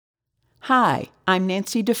Hi, I'm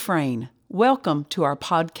Nancy Dufresne. Welcome to our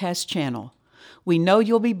podcast channel. We know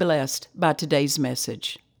you'll be blessed by today's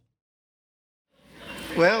message.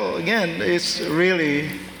 Well, again, it's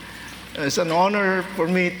an honor for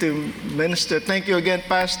me to minister. Thank you again,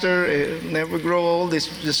 Pastor. Never grow old.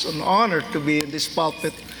 It's just an honor to be in this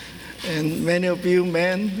pulpit. And many of you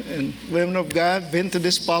men and women of God been to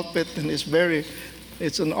this pulpit, and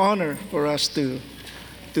it's an honor for us to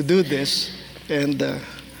do this. And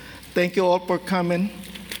thank you all for coming.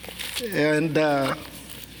 And our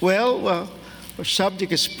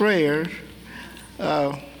subject is prayer.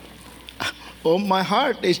 My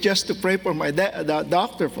heart is just to pray for my dad, the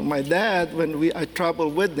doctor, for my dad when I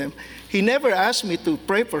traveled with them. He never asked me to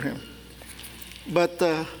pray for him. But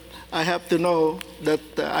I have to know that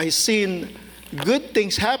I seen good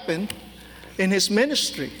things happen in his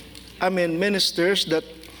ministry. I mean, ministers that,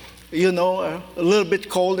 are a little bit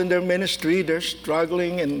cold in their ministry, they're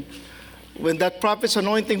struggling, and when that prophet's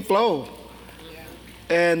anointing flow,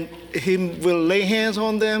 and he will lay hands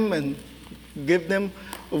on them and give them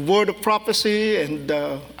a word of prophecy, and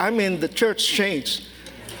the church changed.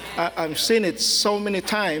 I've seen it so many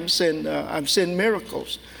times, and I've seen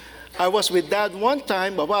miracles. I was with Dad one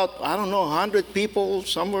time, about, 100 people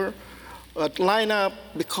somewhere line up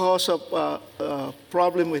because of a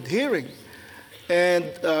problem with hearing. And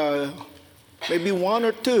maybe one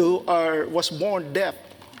or two was born deaf.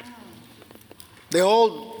 They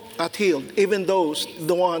all got healed, even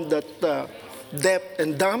the one that deaf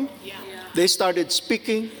and dumb. They started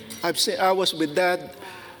speaking. I was with Dad.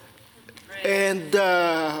 And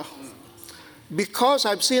because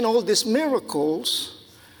I've seen all these miracles,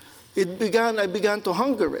 I began to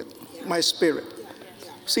hunger it, my spirit.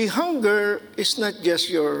 See, hunger is not just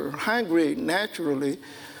you're hungry naturally,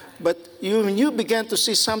 but when you began to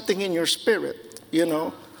see something in your spirit,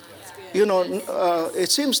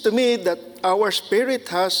 it seems to me that our spirit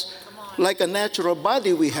has like a natural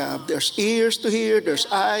body we have. There's ears to hear, there's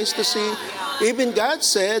eyes to see. Even God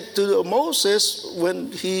said to Moses,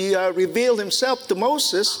 when he revealed himself to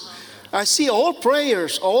Moses, I see all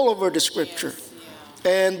prayers all over the scripture.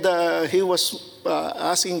 And he was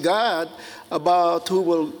asking God about who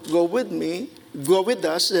will go with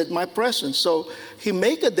us at my presence. So he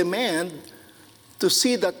made a demand to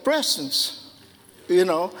see that presence,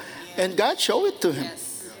 and God showed it to him.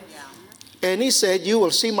 And he said, you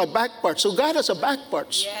will see my back part. So God has a back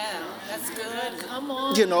part. Yeah, that's good. Come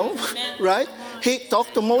on. Right? He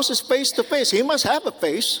talked to Moses face to face. He must have a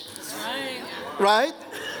face. That's right. Right?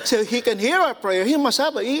 So he can hear our prayer. He must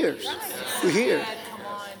have ears to hear.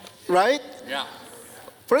 Right? Yeah.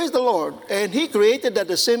 Praise the Lord. And he created at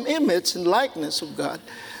the same image and likeness of God.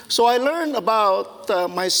 So I learned about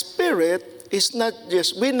my spirit. It's not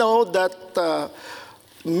just, we know that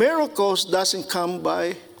miracles doesn't come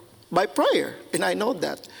by prayer, and I know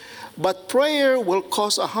that. But prayer will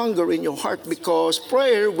cause a hunger in your heart, because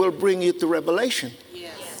prayer will bring you to revelation.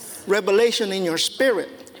 Yes. Revelation in your spirit.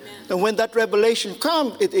 Amen. And when that revelation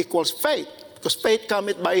comes, it equals faith, because faith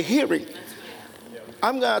cometh by hearing.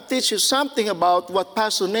 I'm going to teach you something about what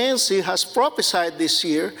Pastor Nancy has prophesied this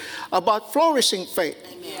year about flourishing faith.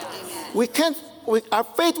 Amen. Our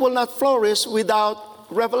faith will not flourish without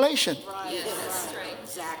revelation. Right. Yes. Right.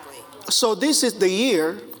 Exactly. So this is the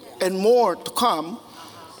year, and more to come,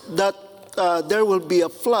 that there will be a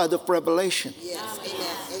flood of revelation. Yes.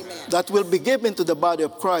 Amen. That will be given to the body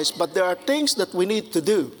of Christ. But there are things that we need to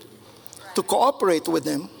do to cooperate with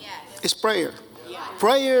Him. Is prayer.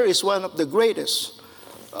 Prayer is one of the greatest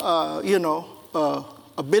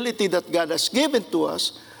ability that God has given to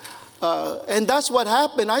us. And that's what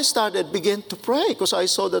happened. I began to pray because I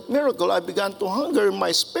saw that miracle. I began to hunger in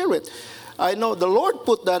my spirit. I know the Lord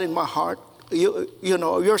put that in my heart.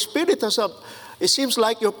 Your spirit it seems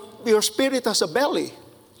like your spirit has a belly.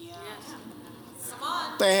 Yes.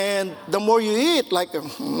 And the more you eat, like a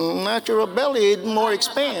natural belly, it more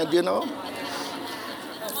expand,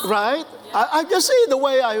 Right? I just say the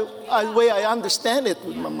way I understand it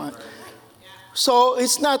with my mind. So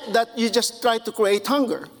it's not that you just try to create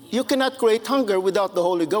hunger. You cannot create hunger without the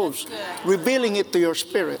Holy Ghost revealing it to your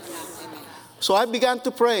spirit. So I began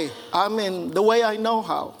to pray. The way I know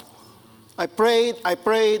how. I prayed.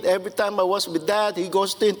 Every time I was with Dad, he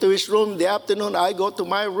goes into his room in the afternoon. I go to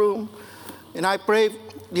my room, and I pray.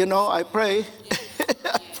 I pray.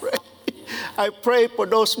 I pray for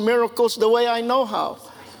those miracles the way I know how.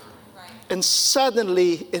 And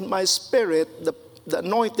suddenly, in my spirit, the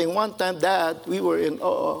anointing, one time, Dad, we were in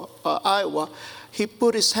Iowa, he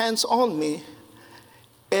put his hands on me,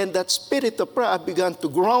 and that spirit of prayer began to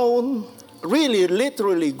groan, really,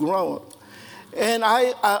 literally groan. And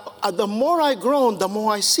the more I groan, the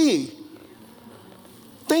more I see.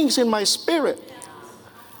 things in my spirit.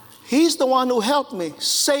 He's the one who helped me.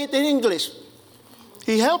 Say it in English.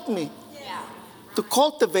 He helped me to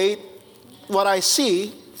cultivate what I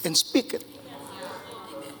see and speak it.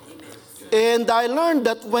 And I learned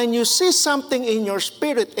that when you see something in your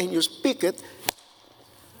spirit and you speak it,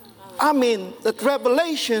 that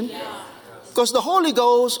revelation, because the Holy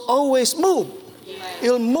Ghost always moves.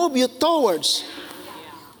 He'll move you towards.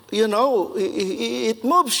 It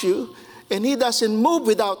moves you, and He doesn't move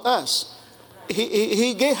without us.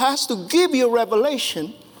 He has to give you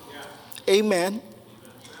revelation. Amen.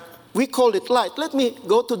 We call it light. Let me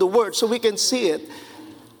go to the Word so we can see it.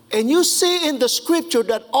 And you see in the Scripture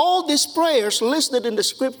that all these prayers listed in the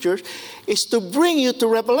Scriptures is to bring you to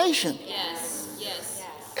revelation. Yes.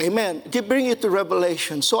 Amen. To bring you to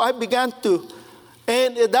revelation. So I began to,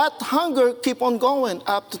 and that hunger keep on going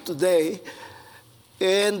up to today.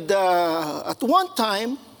 And at one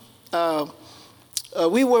time,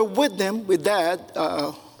 we were with them, with Dad.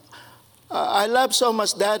 I love so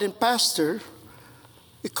much Dad and Pastor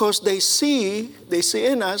because they see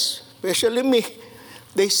in us, especially me,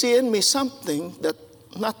 they see in me something that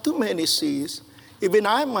not too many sees. Even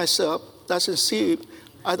I myself doesn't see it.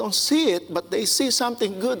 I don't see it, but they see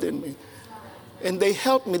something good in me. And they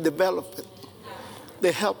help me develop it.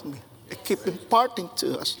 They help me. They keep imparting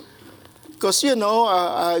to us. Because,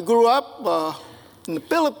 I grew up in the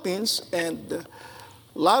Philippines, and a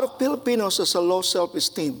lot of Filipinos has a low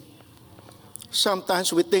self-esteem.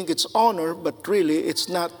 Sometimes we think it's honor, but really it's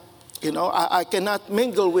not. I cannot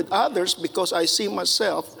mingle with others because I see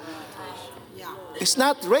myself. It's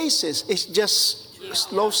not racist. It's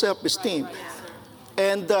just low self-esteem.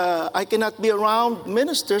 And I cannot be around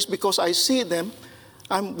ministers because I see them.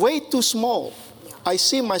 I'm way too small. I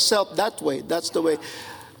see myself that way. That's the way.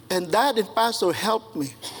 And Dad and Pastor helped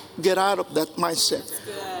me get out of that mindset,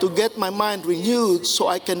 to get my mind renewed so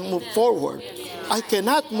I can move forward. I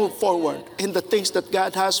cannot move forward in the things that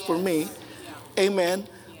God has for me. Amen.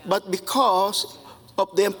 But because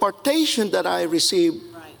of the impartation that I receive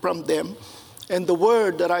from them and the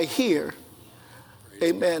word that I hear,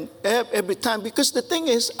 amen, every time. Because the thing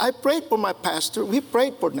is, I prayed for my pastor. We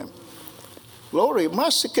prayed for them. Glory,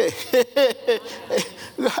 Masike.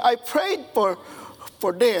 I prayed for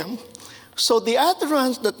them. So the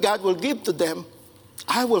utterance that God will give to them,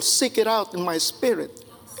 I will seek it out in my spirit.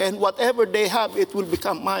 And whatever they have, it will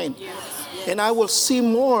become mine. And I will see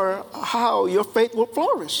more how your faith will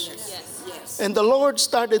flourish. And the Lord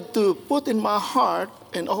started to put in my heart,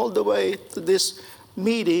 and all the way to this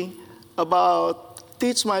meeting, about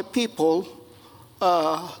teach my people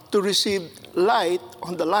to receive light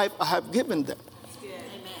on the life I have given them.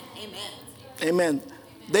 Amen.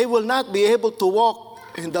 They will not be able to walk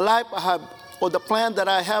in the life I have, or the plan that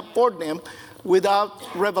I have for them, without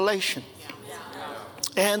revelation.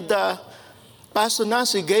 And Pastor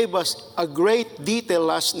Nancy gave us a great detail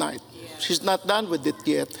last night. She's not done with it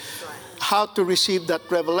yet. How to receive that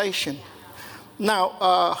revelation.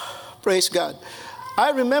 Now, praise God.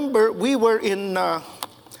 I remember we were in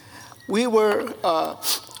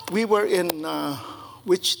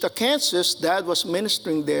Wichita, Kansas. Dad was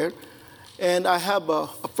ministering there, and I have a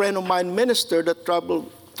friend of mine, minister, that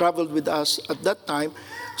traveled with us at that time.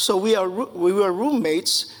 So we were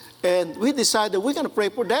roommates. And we decided we're going to pray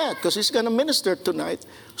for Dad because he's going to minister tonight.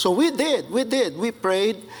 So we did. We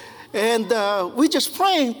prayed. And we just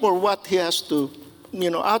praying for what he has to,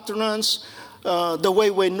 utterance, the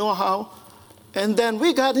way we know how. And then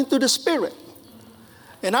we got into the Spirit.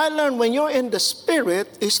 And I learned when you're in the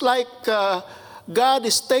Spirit, it's like God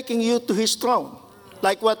is taking you to His throne.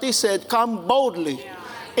 Like what He said, come boldly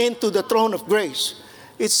into the throne of grace.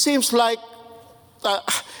 It seems like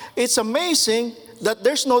it's amazing that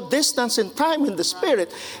there's no distance in time in the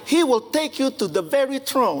Spirit. He will take you to the very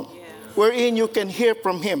throne wherein you can hear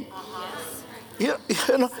from Him.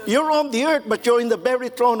 You're on the earth, but you're in the very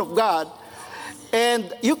throne of God.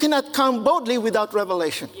 And you cannot come boldly without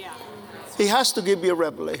revelation. He has to give you a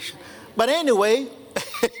revelation. But anyway,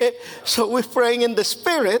 so we're praying in the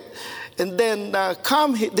Spirit, and then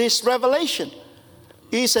come this revelation.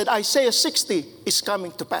 He said, Isaiah 60 is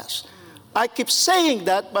coming to pass. I keep saying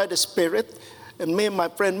that by the Spirit. And me and my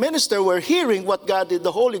friend minister were hearing what God did,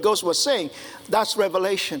 the Holy Ghost was saying. That's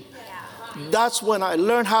revelation. That's when I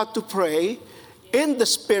learned how to pray in the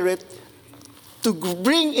Spirit to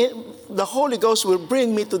bring in, the Holy Ghost will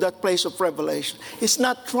bring me to that place of revelation. It's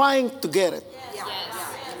not trying to get it.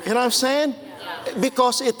 You know what I'm saying?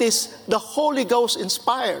 Because it is the Holy Ghost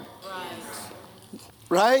inspired.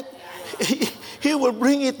 Right? He will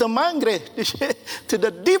bring it to mangre, to the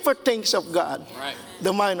deeper things of God,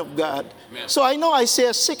 the mind of God. Amen. So I know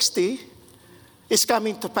Isaiah 60, is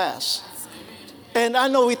coming to pass. And I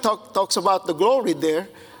know we talks about the glory there,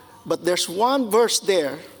 but there's one verse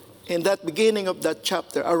there in that beginning of that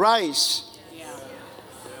chapter. Arise.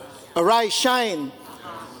 Arise, shine,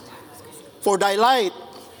 for thy light.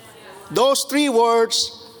 Those three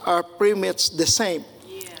words are pretty much the same.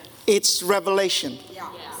 It's revelation.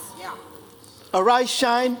 Arise,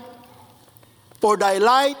 shine, for thy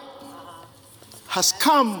light has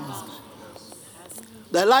come.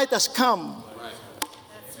 The light has come.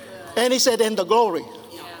 And he said, and the glory.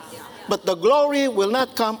 But the glory will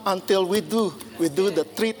not come until we do the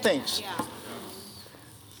three things.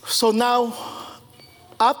 So now,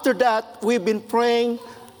 after that, we've been praying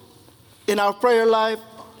in our prayer life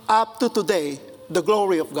up to today, the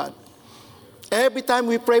glory of God. Every time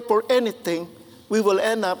we pray for anything, we will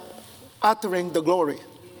end up uttering the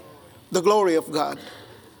glory of God.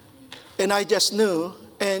 And I just knew,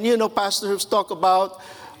 and you know, pastors talk about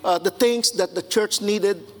the things that the church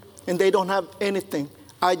needed, and they don't have anything.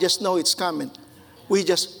 I just know it's coming.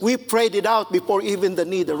 We prayed it out before even the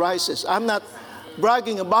need arises. I'm not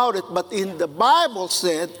bragging about it, but in the Bible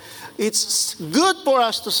said, it's good for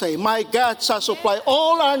us to say, my God shall supply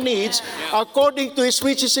all our needs according to his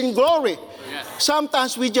riches in glory.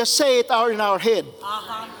 Sometimes we just say it out in our head.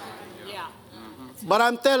 But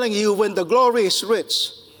I'm telling you, when the glory is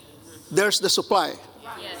rich, there's the supply.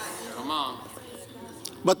 Come on.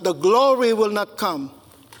 But the glory will not come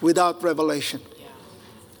without revelation,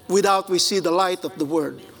 without we see the light of the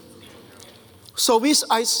word. So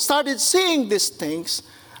I started seeing these things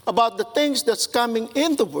about the things that's coming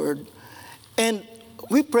in the word, and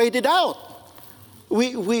we prayed it out.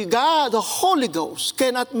 God, the Holy Ghost,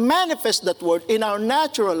 cannot manifest that word in our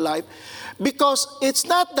natural life, because it's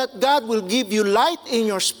not that God will give you light in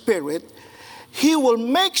your spirit. He will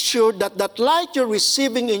make sure that that light you're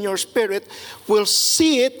receiving in your spirit will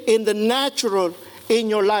see it in the natural in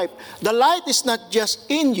your life. The light is not just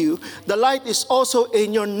in you, the light is also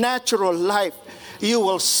in your natural life. You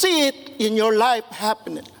will see it in your life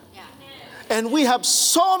happening. And we have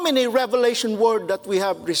so many revelation words that we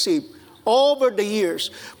have received over the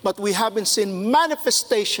years, but we haven't seen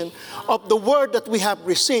manifestation of the word that we have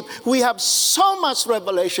received. We have so much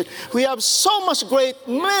revelation. We have so much great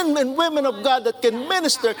men and women of God that can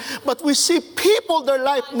minister, but we see people, their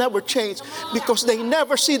life never changed because they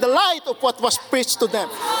never see the light of what was preached to them.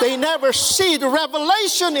 They never see the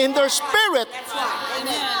revelation in their spirit.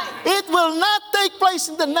 It will not take place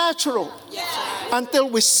in the natural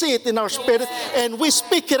until we see it in our spirit and we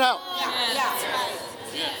speak it out.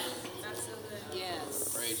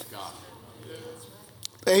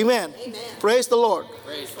 Amen. Praise the Lord.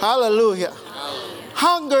 Hallelujah.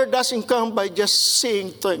 Hunger doesn't come by just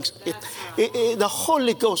seeing things. The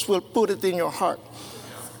Holy Ghost will put it in your heart.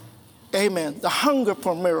 Amen. The hunger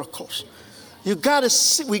for miracles. We got to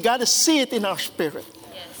see it in our spirit.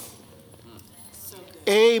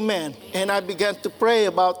 Amen. And I began to pray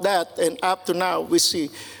about that, and up to now we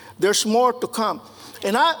see there's more to come.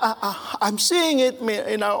 And I'm seeing it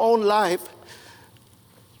in our own life.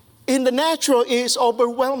 In the natural, it is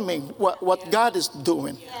overwhelming what God is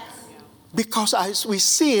doing. Because as we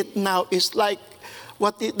see it now, it's like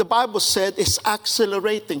what the Bible said is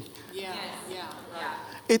accelerating.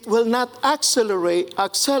 It will not accelerate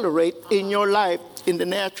in your life in the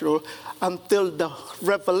natural until the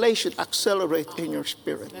revelation accelerates in your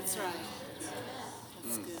spirit. That's right.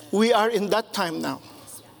 That's good. We are in that time now.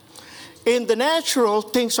 In the natural,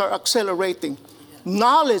 things are accelerating.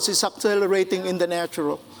 Knowledge is accelerating in the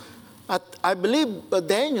natural. I believe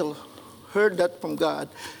Daniel heard that from God.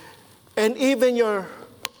 And even your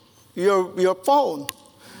phone.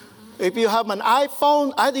 If you have an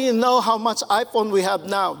iPhone, I didn't know how much iPhone we have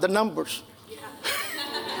now, the numbers.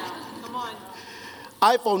 Come on.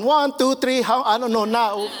 iPhone 1, 2, 3, I don't know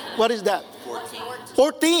now. What is that?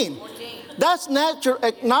 14. That's natural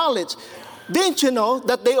knowledge. Didn't you know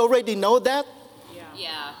that they already know that?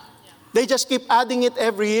 Yeah. They just keep adding it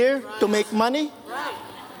every year to make money? Right.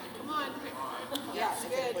 Come on. Yeah,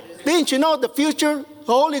 good. Didn't you know the future?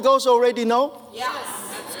 The Holy Ghost already know? Yes.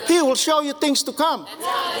 He will show you things to come.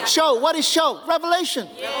 Show. What is show? Revelation.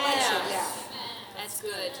 That's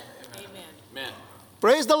good. Amen.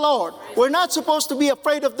 Praise the Lord. We're not supposed to be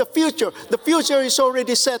afraid of the future. The future is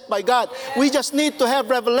already set by God. We just need to have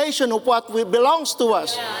revelation of what belongs to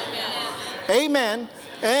us. Amen.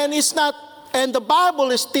 And it's not, and the Bible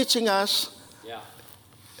is teaching us.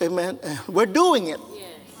 Amen. We're doing it.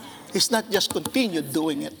 It's not just continue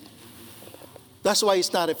doing it. That's why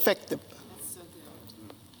it's not effective.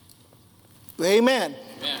 Amen.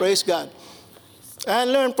 Praise God.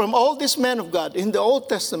 And learn from all these men of God in the Old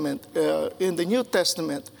Testament, in the New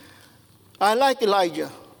Testament. I like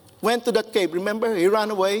Elijah. Went to that cave. Remember, he ran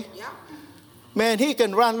away. Yeah. Man, he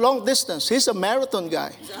can run long distance. He's a marathon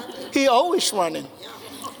guy. Exactly. He always running.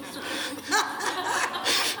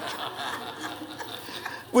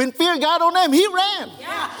 When fear got on him, he ran.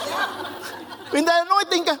 Yeah. When the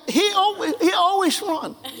anointing got, he always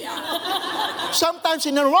run. Yeah. Sometimes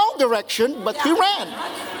in the wrong direction, but he ran.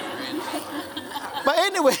 But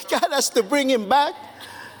anyway, God has to bring him back.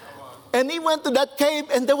 And he went to that cave,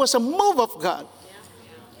 and there was a move of God.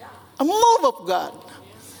 A move of God.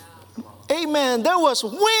 Amen. There was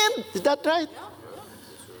wind. Is that right?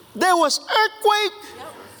 There was earthquake.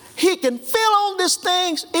 He can feel all these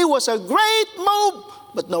things. It was a great move,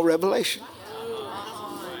 but no revelation.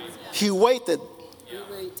 He waited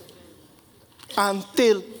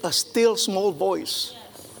until a still small voice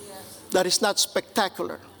that is not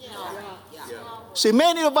spectacular. See,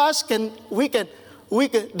 many of us we can,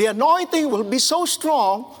 the anointing will be so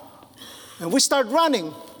strong, and we start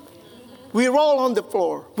running. We roll on the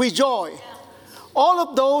floor. We joy. All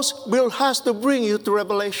of those has to bring you to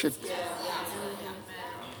revelation.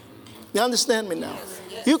 You understand me now?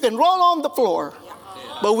 You can roll on the floor,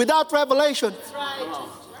 but without revelation,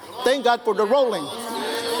 thank God for the rolling.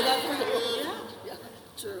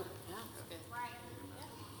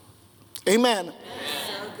 Amen.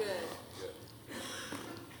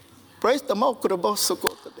 Praise the Lord.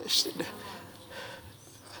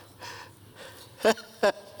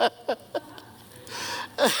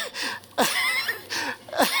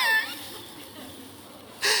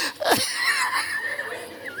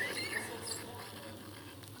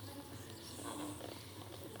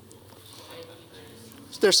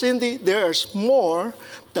 Sister Cindy, there's more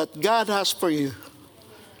that God has for you.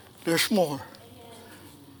 There's more.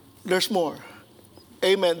 There's more.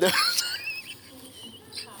 Amen.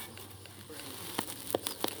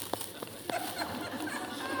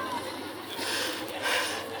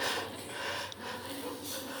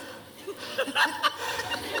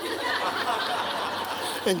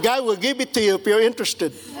 And God will give it to you if you're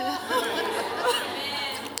interested.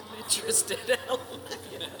 Interested.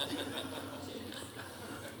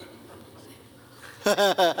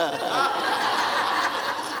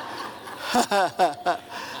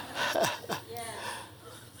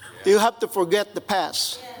 You have to forget the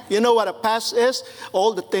past. You know what a past is?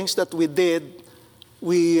 All the things that we did,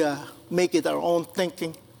 we make it our own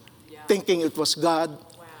thinking, thinking it was God.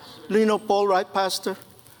 Do you know Paul, right, Pastor?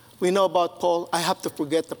 We know about Paul. I have to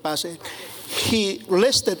forget the past. He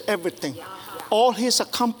listed everything, all his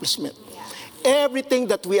accomplishment. Everything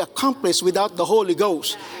that we accomplish without the Holy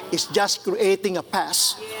Ghost is just creating a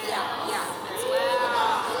past.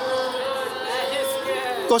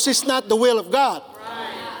 Because it's not the will of God.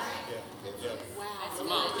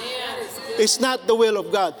 It's not the will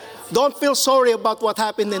of God. Don't feel sorry about what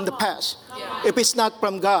happened in the past if it's not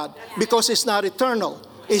from God, because it's not eternal.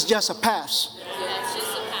 It's just a past.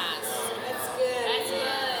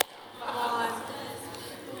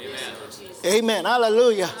 Amen.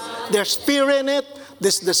 Hallelujah. There's fear in it.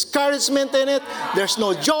 There's discouragement in it. There's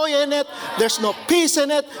no joy in it. There's no peace in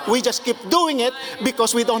it. We just keep doing it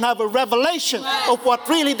because we don't have a revelation of what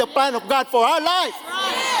really the plan of God for our life.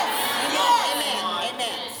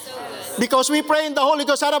 Because we pray in the Holy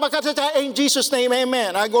Ghost, in Jesus' name,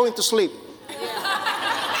 amen. I go into sleep.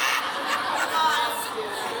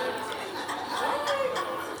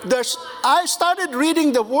 I started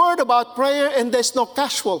reading the word about prayer, and there's no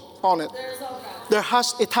casual on it.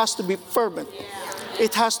 It has to be fervent.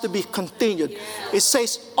 It has to be continued. It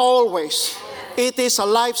says always. It is a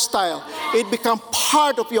lifestyle. It becomes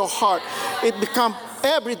part of your heart. It becomes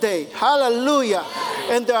every day. Hallelujah.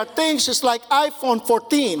 And there are things, it's like iPhone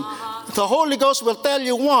 14. The Holy Ghost will tell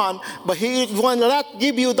you one, but He will not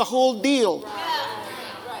give you the whole deal.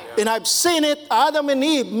 And I've seen it. Adam and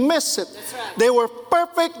Eve miss it. They were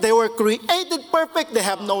perfect. They were created perfect. They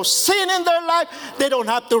have no sin in their life. They don't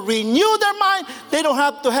have to renew their mind. They don't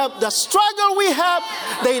have to have the struggle we have.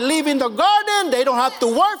 They live in the garden. They don't have to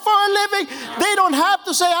work for a living. They don't have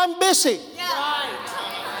to say, I'm busy.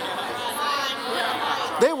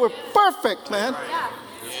 They were perfect, man.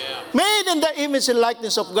 Made in the image and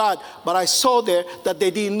likeness of God. But I saw there that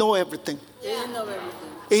they didn't know everything.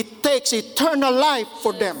 It takes eternal life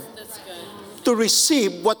for them to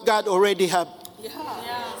receive what God already had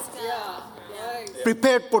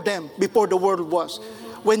prepared for them before the world was.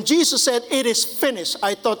 When Jesus said, it is finished,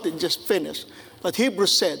 I thought it just finished. But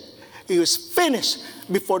Hebrews said, it was finished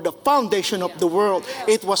before the foundation of the world.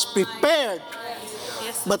 It was prepared.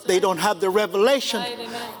 but they don't have the revelation.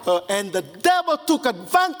 And the devil took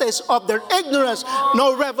advantage of their ignorance.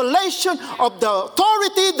 No revelation of the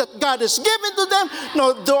authority that God has given to them.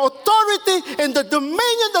 No, the authority and the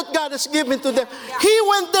dominion that God has given to them. He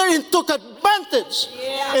went there and took advantage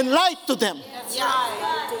and lied to them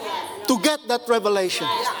to get that revelation.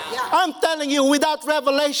 I'm telling you, without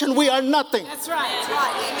revelation, we are nothing. That's right.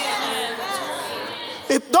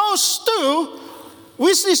 If those two,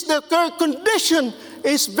 which is the current condition,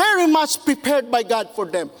 is very much prepared by God for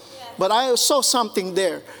them. But I saw something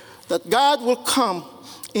there, that God will come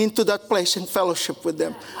into that place in fellowship with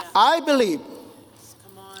them. I believe,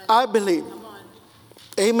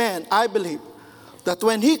 amen, I believe that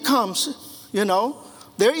when he comes,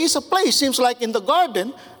 there is a place, seems like in the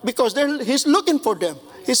garden, because he's looking for them.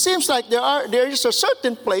 It seems like there is a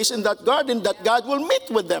certain place in that garden that God will meet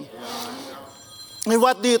with them. And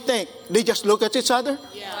what do you think? They just look at each other?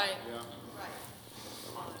 Yeah. Right.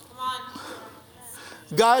 Come on.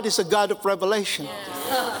 God is a God of revelation.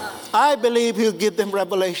 I believe he'll give them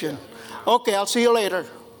revelation. Okay, I'll see you later.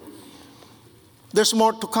 There's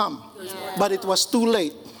more to come. But it was too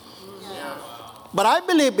late. But I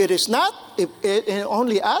believe it is not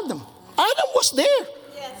only Adam. Adam was there.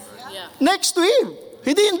 Next to him.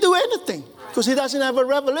 He didn't do anything. Because he doesn't have a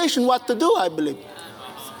revelation what to do, I believe.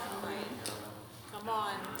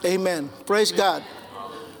 Amen. Praise God.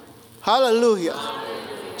 Hallelujah.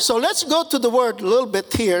 So let's go to the word a little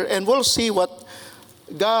bit here and we'll see what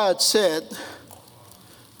God said.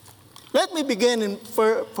 Let me begin in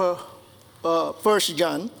 1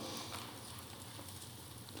 John.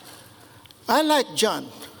 I like John.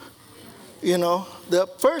 The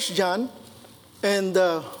 1 John and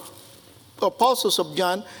the apostles of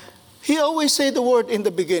John, he always say the word in the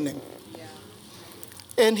beginning.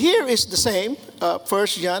 And here is the same, 1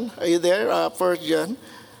 John. Are you there? 1 John.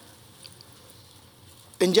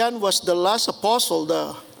 And John was the last apostle,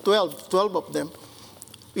 the 12 of them.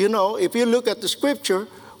 If you look at the scripture,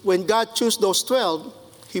 when God chose those 12,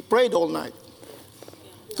 he prayed all night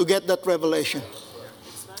to get that revelation.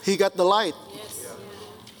 He got the light.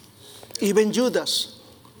 Even Judas.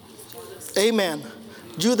 Amen.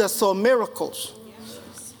 Judas saw miracles,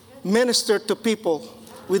 ministered to people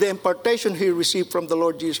with the impartation he received from the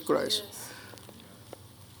Lord Jesus Christ.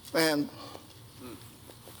 And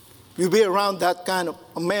you be around that kind of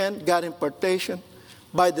a man, got impartation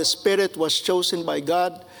by the Spirit, was chosen by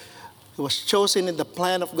God, he was chosen in the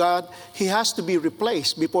plan of God. He has to be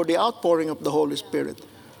replaced before the outpouring of the Holy Spirit.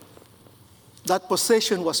 That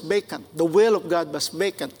position was vacant. The will of God was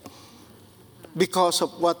vacant because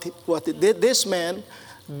of what he did. This man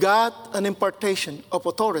got an impartation of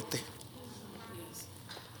authority.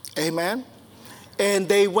 Amen. And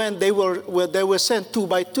they were sent 2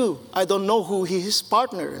 by 2. I don't know who his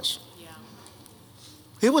partner is.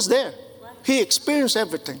 He was there. He experienced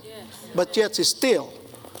everything. But yet he still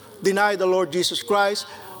denied the Lord Jesus Christ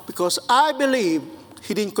because I believe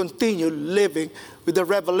he didn't continue living with the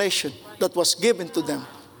revelation that was given to them.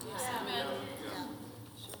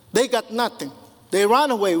 They got nothing. They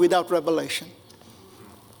ran away without revelation.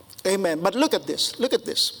 Amen. But look at this. Look at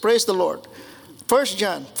this. Praise the Lord. 1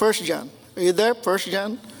 John. Are you there? 1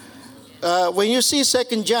 John. When you see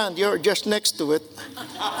 2 John, you're just next to it.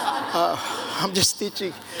 I'm just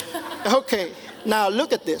teaching. Okay. Now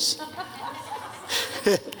look at this.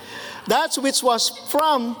 That which was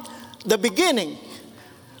from the beginning,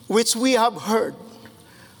 which we have heard,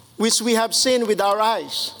 which we have seen with our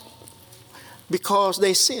eyes, because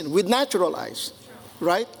they sin with natural eyes,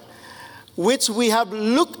 right? Which we have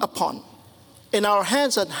looked upon, and our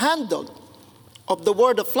hands had handled of the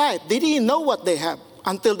word of life. They didn't know what they have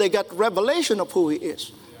until they got revelation of who he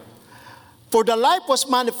is. For the life was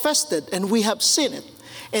manifested, and we have seen it,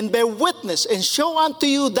 and bear witness, and show unto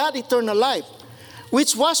you that eternal life,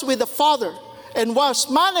 which was with the Father, and was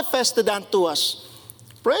manifested unto us.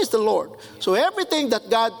 Praise the Lord. So everything that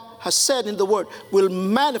God has said in the word will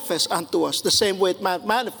manifest unto us the same way it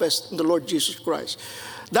manifests in the Lord Jesus Christ.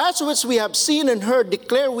 That's which we have seen and heard,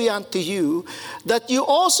 declare we unto you, that you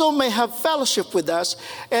also may have fellowship with us.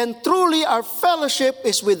 And truly our fellowship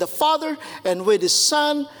is with the Father and with his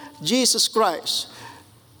Son, Jesus Christ.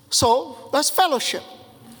 So that's fellowship,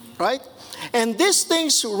 right? And these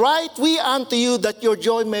things write we unto you, that your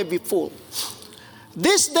joy may be full.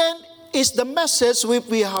 This then is the message which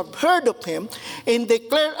we have heard of him, and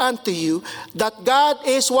declare unto you, that God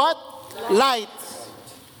is what? Light.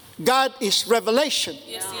 God is revelation.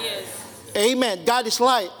 Yes, he is. Amen. God is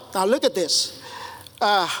light. Now look at this.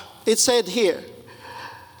 It said here,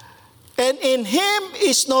 and in him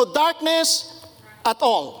is no darkness at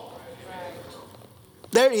all.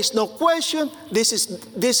 There is no question. This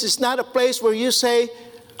is not a place where you say,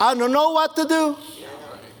 I don't know what to do.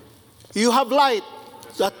 You have light.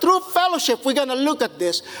 The true fellowship, we're going to look at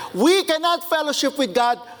this. We cannot fellowship with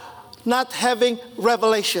God not having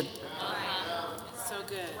revelation. So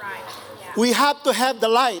good. We have to have the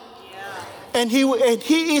light. And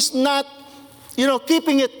he is not,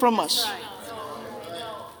 keeping it from us.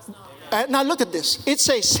 Now look at this. It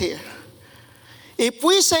says here, if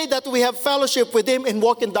we say that we have fellowship with him and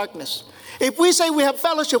walk in darkness, if we say we have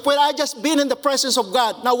fellowship where I just been in the presence of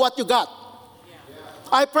God, now what you got?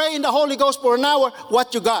 I pray in the Holy Ghost for an hour,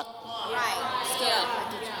 what you got?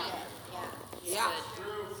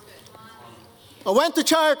 I went to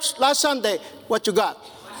church last Sunday, what you got?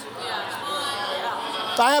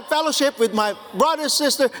 I have fellowship with my brother and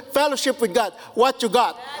sister, fellowship with God. What you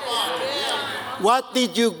got? What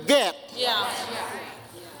did you get?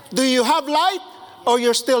 Do you have light or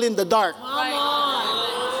you're still in the dark?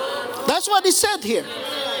 That's what he said here.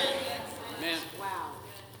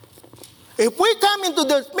 If we come into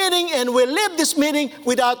this meeting and we leave this meeting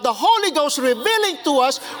without the Holy Ghost revealing to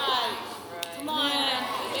us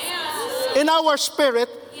in our spirit,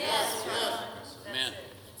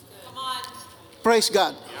 praise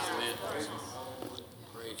God.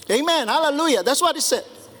 Amen. Hallelujah. That's what he said.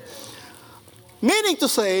 Meaning to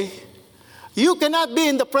say, you cannot be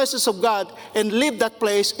in the presence of God and leave that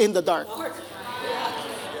place in the dark.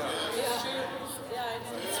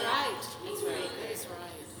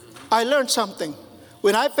 I learned something.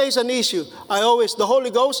 When I face an issue, the Holy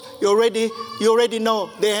Ghost, you already know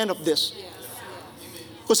the end of this.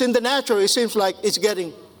 Because in the natural, it seems like it's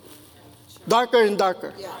getting darker and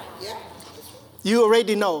darker. You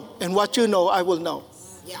already know, and what you know, I will know.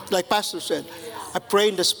 Like Pastor said, I pray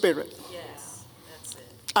in the Spirit.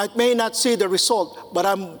 I may not see the result, but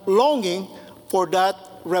I'm longing for that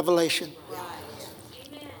revelation.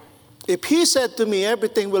 If he said to me,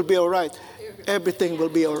 everything will be all right, everything will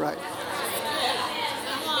be all right.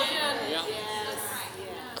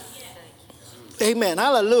 Amen.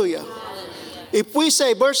 Hallelujah. If we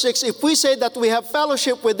say, verse 6, if we say that we have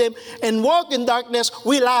fellowship with him and walk in darkness,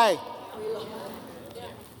 we lie.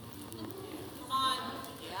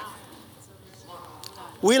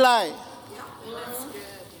 We lie.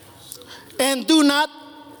 And do not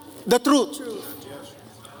the truth.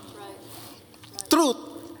 Truth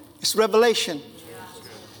is revelation.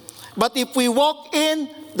 But if we walk in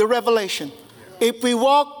the revelation, if we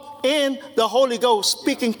walk in the Holy Ghost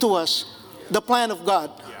speaking to us, the plan of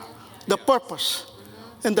God, the purpose,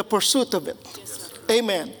 and the pursuit of it.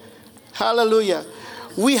 Amen. Hallelujah.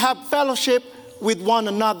 We have fellowship with one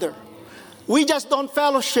another. We just don't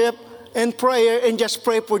fellowship in prayer and just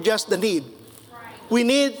pray for just the need. We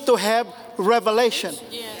need to have revelation.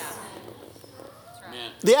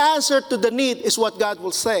 The answer to the need is what God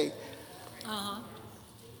will say.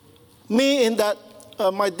 Me and that,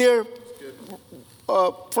 my dear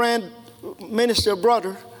friend, minister,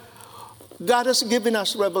 brother, God has given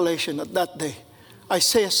us revelation at that day.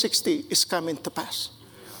 Isaiah 60 is coming to pass.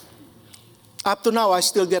 Up to now, I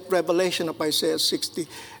still get revelation of Isaiah 60.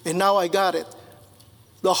 And now I got it.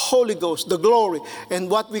 The Holy Ghost, the glory, and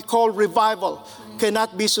what we call revival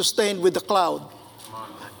cannot be sustained with the cloud.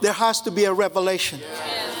 There has to be a revelation.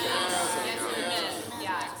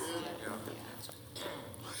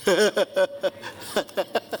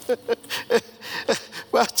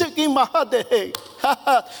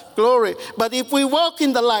 Glory. But if we walk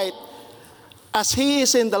in the light, as he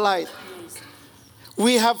is in the light,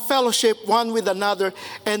 we have fellowship one with another,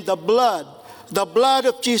 and the blood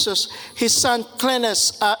of Jesus, his son,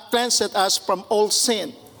 cleansed us from all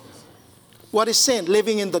sin. What is sin?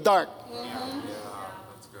 Living in the dark.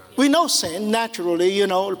 We know sin naturally,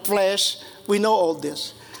 flesh. We know all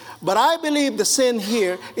this. But I believe the sin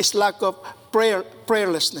here is lack of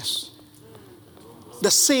prayerlessness.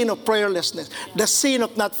 The sin of prayerlessness. The sin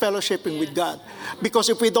of not fellowshipping with God. Because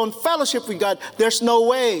if we don't fellowship with God, there's no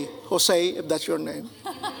way, Jose, if that's your name,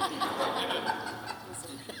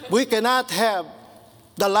 we cannot have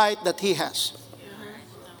the light that he has.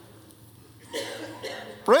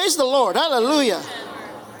 Praise the Lord. Hallelujah.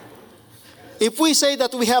 If we say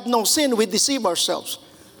that we have no sin, we deceive ourselves.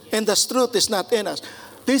 And the truth is not in us.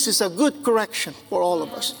 This is a good correction for all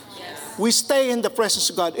of us. We stay in the presence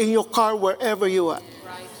of God, in your car, wherever you are.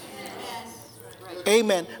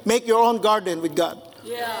 Amen. Make your own garden with God.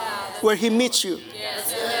 Where he meets you.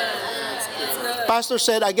 Pastor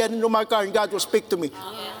said, I get into my car and God will speak to me.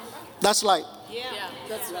 That's light.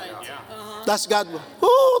 That's God.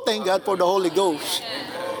 Oh, thank God for the Holy Ghost.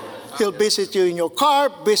 He'll visit you in your car,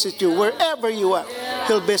 visit you wherever you are.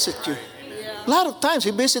 He'll visit you. A lot of times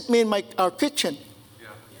he visits me in our kitchen.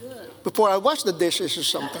 before I wash the dishes or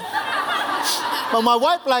something. But my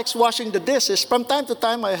wife likes washing the dishes. From time to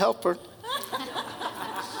time, I help her.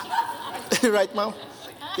 Right, Mom?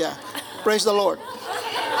 Yeah. Praise the Lord.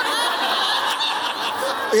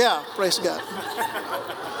 Yeah, praise God.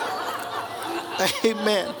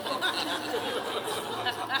 Amen.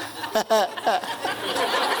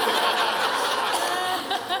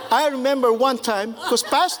 I remember one time, because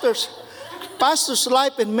pastor's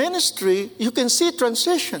life in ministry, you can see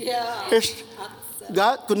transition. There's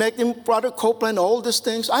God connecting Brother Copeland, all these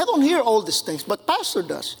things. I don't hear all these things, but pastor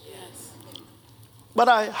does. But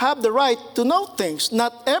I have the right to know things,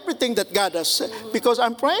 not everything that God has said, because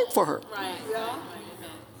I'm praying for her. Right. Yeah.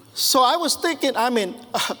 So I was thinking,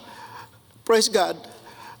 praise God,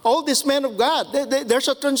 all these men of God, there's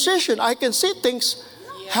a transition. I can see things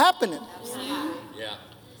happening. Yeah.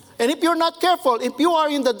 And if you're not careful, if you are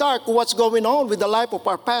in the dark, what's going on with the life of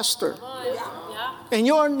our pastor, and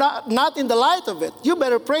you're not in the light of it, you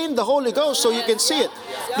better pray in the Holy Ghost so you can see it,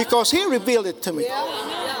 because he revealed it to me.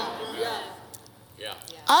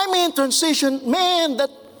 I mean, transition, man, that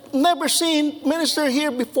never seen minister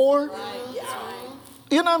here before.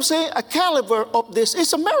 You know what I'm saying? A caliber of this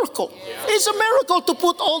is a miracle. It's a miracle to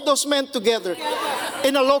put all those men together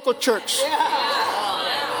in a local church.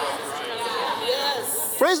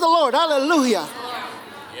 Praise the Lord. Hallelujah.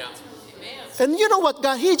 And you know what,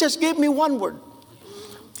 God? He just gave me one word.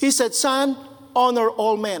 He said, son, honor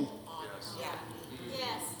all men.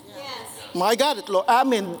 My God, it, Lord. I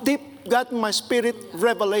mean, deep got in my spirit,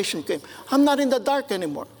 revelation came. I'm not in the dark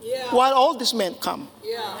anymore. While all these men come.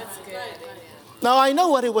 That's good. Now I know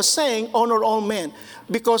what he was saying, honor all men.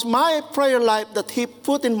 Because my prayer life that he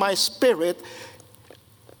put in my spirit,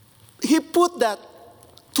 he put that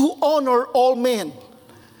to honor all men.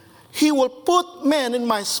 He will put men in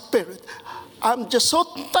my spirit. I'm just so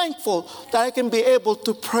thankful that I can be able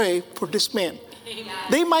to pray for this man. Amen.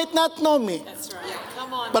 They might not know me, That's right.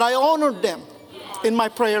 Come on. but I honor them in my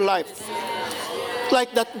prayer life.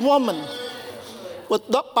 Like that woman with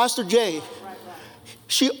Pastor Jay.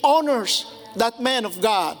 She honors that man of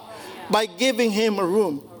God by giving him a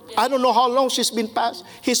room. I don't know how long he's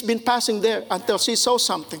been passing there until she saw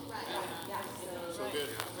something.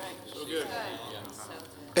 So good.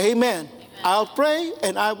 Amen. I'll pray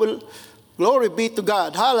and I will, glory be to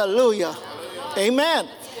God. Hallelujah. Amen.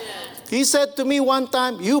 He said to me one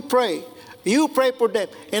time, you pray for them,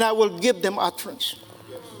 and I will give them utterance.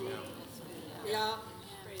 Yeah.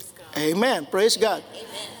 Amen. Praise God.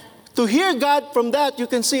 To hear God from that, you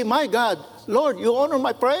can see, my God, Lord, you honor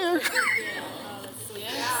my prayer.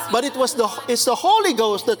 But it's the Holy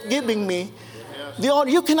Ghost that's giving me the honor.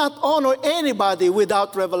 You cannot honor anybody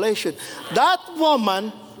without revelation. That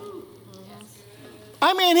woman,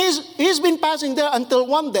 I mean, he's been passing there until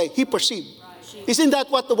one day he perceived. Isn't that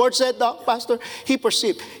what the word said, Pastor? He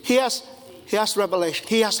perceived. He has revelation.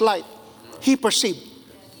 He has light. He perceived.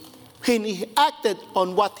 And he acted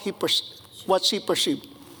on what she perceived.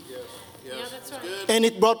 Yeah, that's right. And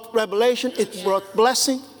it brought revelation. It brought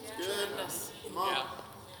blessing.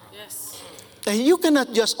 Yes. And you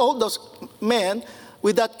cannot just, all those men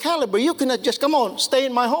with that caliber, you cannot just, come on, stay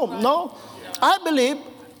in my home. No. I believe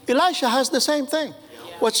Elisha has the same thing.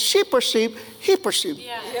 What she perceived, he perceived.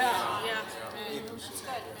 Yeah.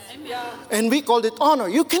 And we call it honor.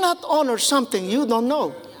 You cannot honor something you don't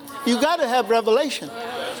know. You got to have revelation.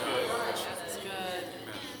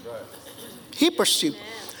 He perceived.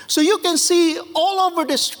 So you can see all over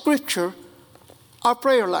the scripture our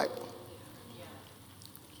prayer life.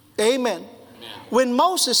 Amen. When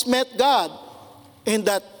Moses met God in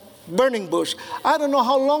that burning bush, I don't know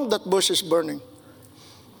how long that bush is burning.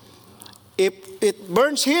 If it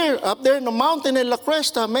burns here, up there in the mountain in La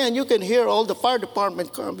Cresta, man, you can hear all the fire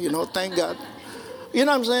department come, thank God. You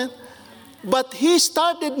know what I'm saying? But he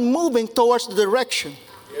started moving towards the direction.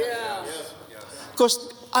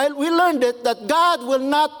 Because we learned it that God will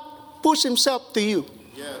not push himself to you.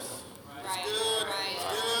 Yes.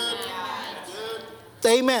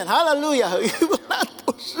 Amen. Hallelujah. He will not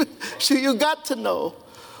push. So you got to know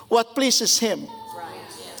what pleases him.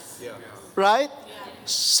 Right?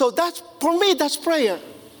 So that's, for me, that's prayer.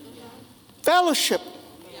 Fellowship.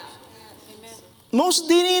 Most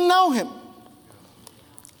didn't know him.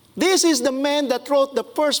 This is the man that wrote the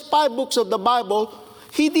first 5 books of the Bible.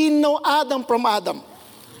 He didn't know Adam from Adam.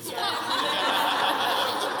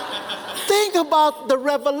 Think about the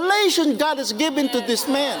revelation God has given to this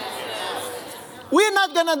man. We're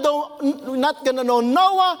not gonna know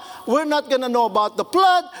Noah. We're not gonna know about the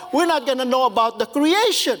flood. We're not gonna know about the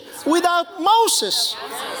creation without Moses.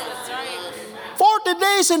 40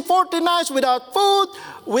 days and 40 nights without food,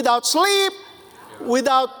 without sleep,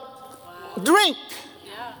 without drink.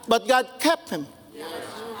 But God kept him.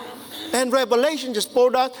 And revelation just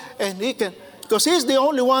poured out, and he can, because he's the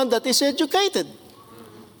only one that is educated.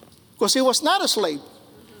 Because he was not a slave.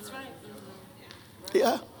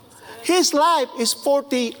 Yeah. His life is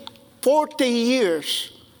 40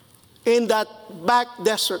 years in that back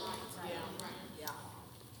desert.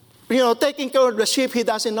 Taking care of the sheep he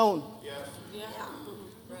doesn't own.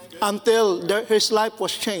 Until his life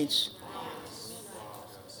was changed.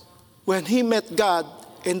 When he met God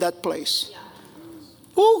in that place.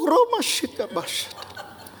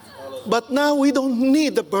 But now we don't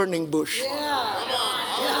need the burning bush.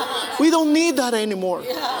 We don't need that anymore.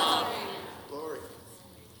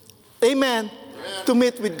 Amen. To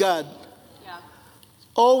meet with God.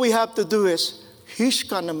 All we have to do is,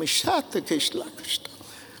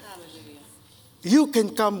 you can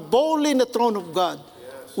come boldly in the throne of God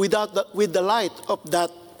with the light of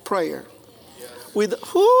that prayer. With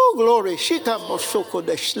glory.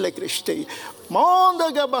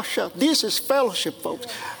 This is fellowship, folks.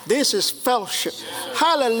 This is fellowship.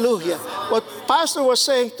 Hallelujah. What Pastor was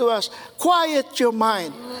saying to us, quiet your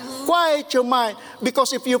mind. Quiet your mind.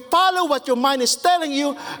 Because if you follow what your mind is telling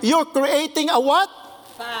you, you're creating a what?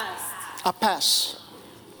 Past. A past.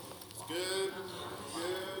 Good.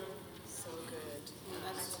 So good.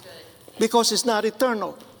 That's good. Because it's not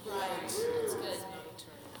eternal. Right. It's good.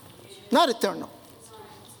 Not eternal.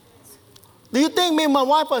 Do you think me and my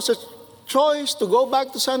wife has a choice to go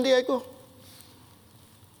back to San Diego?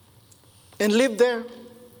 And live there?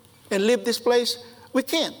 And live this place? We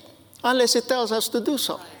can't. Unless it tells us to do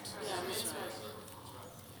so.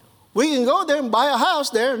 We can go there and buy a house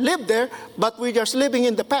there, live there, but we're just living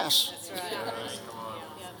in the past.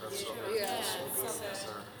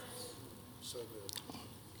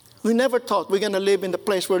 We never thought we're going to live in the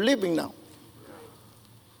place we're living now.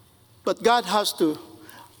 But God has to.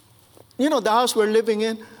 The house we're living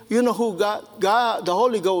in, who God, the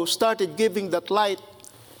Holy Ghost, started giving that light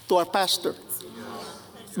to our pastor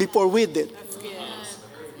before we did.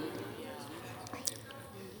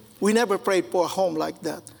 We never prayed for a home like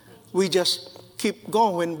that. We just keep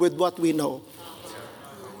going with what we know.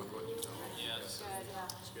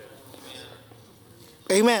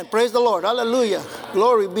 Amen. Praise the Lord. Hallelujah.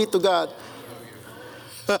 Glory be to God.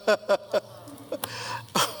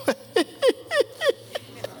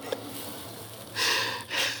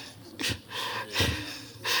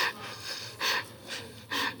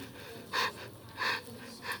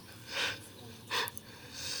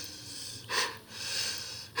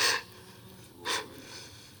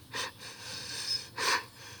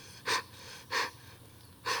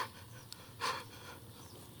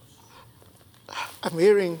 I'm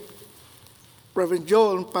hearing Reverend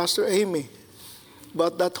Joel and Pastor Amy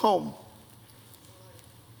about that home.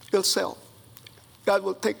 He'll sell. God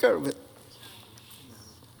will take care of it.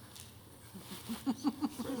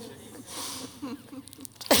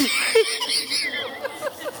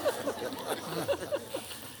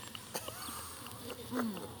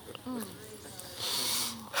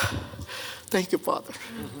 Thank you, Father.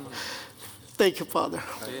 Thank you, Father.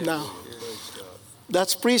 Now,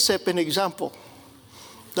 that's precept and example.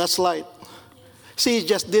 That's light. See, it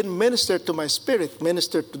just didn't minister to my spirit,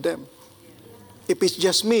 ministered to them. If it's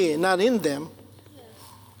just me, not in them,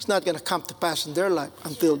 it's not going to come to pass in their life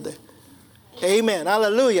until they. Amen.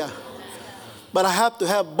 Hallelujah. But I have to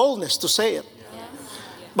have boldness to say it.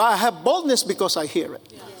 But I have boldness because I hear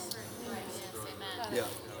it. Yeah.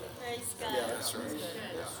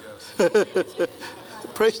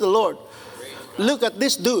 Praise the Lord. Look at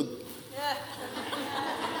this dude.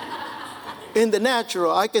 In the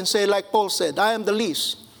natural, I can say like Paul said, I am the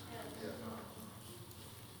least.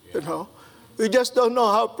 We just don't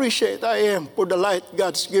know how appreciated I am for the light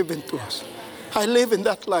God's given to us. I live in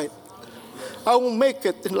that light. I won't make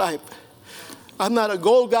it in life. I'm not a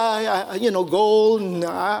gold guy, gold.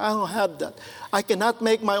 I don't have that. I cannot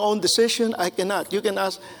make my own decision. I cannot. You can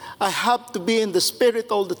ask. I have to be in the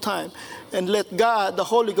Spirit all the time and let God, the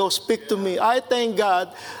Holy Ghost, speak to me. I thank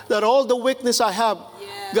God that all the weakness I have,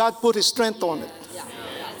 God put His strength on it.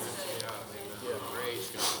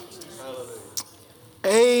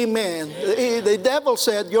 Amen. The devil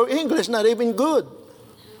said, your English not even good.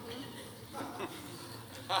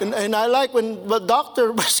 And I like when the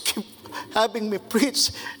doctor was having me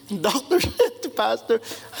preach. The doctor said to Pastor,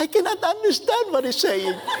 I cannot understand what he's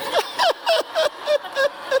saying.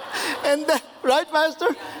 And then, right, Pastor?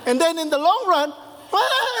 And then in the long run,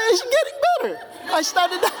 it's getting better. I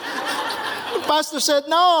started. The pastor said,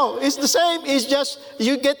 no, it's the same. It's just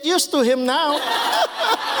you get used to him now.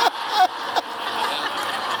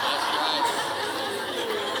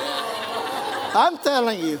 I'm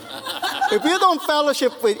telling you. If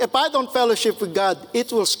I don't fellowship with God,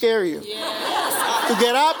 it will scare you to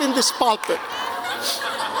get up in this pulpit.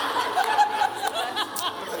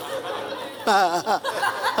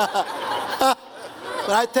 But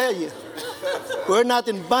I tell you, we're not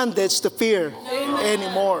in bondage to fear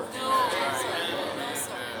anymore.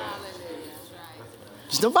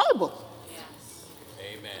 It's the Bible.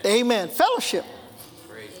 Amen. Fellowship.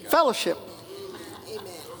 Fellowship.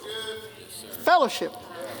 Fellowship.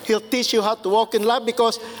 He'll teach you how to walk in love,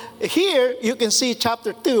 because here you can see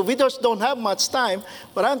chapter 2. We just don't have much time,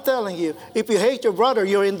 but I'm telling you, if you hate your brother,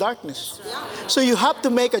 you're in darkness. So you have to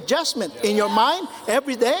make adjustment in your mind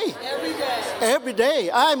every day. Every day.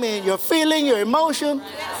 I mean, your feeling, your emotion.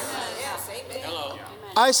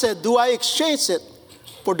 I said, do I exchange it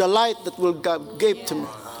for the light that God gave to me?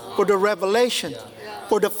 For the revelation?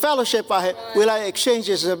 For the fellowship will I exchange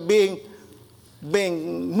it as being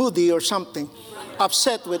moody or something?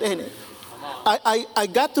 Upset with any. I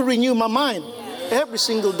got to renew my mind every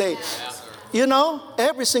single day. You know,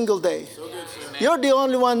 every single day. You're the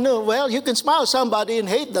only one who, well, you can smile at somebody and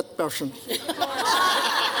hate that person.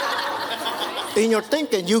 In your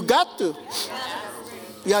thinking, you got to.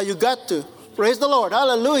 Yeah, you got to. Praise the Lord.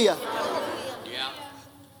 Hallelujah.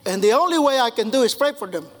 And the only way I can do is pray for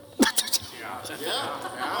them.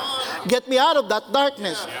 Get me out of that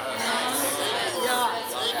darkness.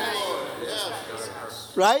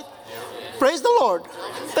 Right? Praise the Lord.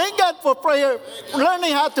 Thank God for prayer.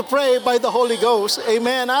 Learning how to pray by the Holy Ghost.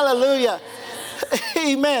 Amen. Hallelujah.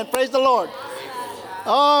 Amen. Praise the Lord.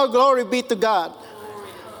 Oh, glory be to God.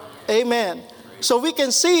 Amen. So we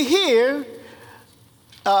can see here,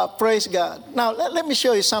 praise God. Now, let me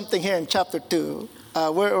show you something here in chapter 2.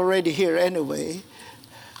 We're already here anyway.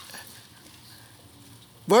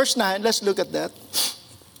 Verse 9, let's look at that.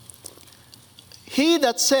 He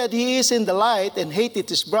that said he is in the light and hated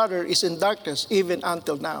his brother is in darkness even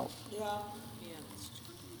until now.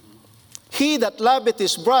 He that loveth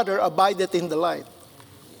his brother abideth in the light,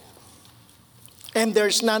 and there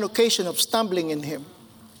is none occasion of stumbling in him.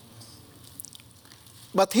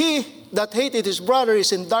 But he that hateth his brother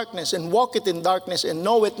is in darkness, and walketh in darkness, and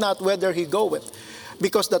knoweth not whither he goeth,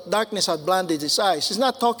 because that darkness hath blinded his eyes. He's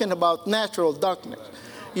not talking about natural darkness.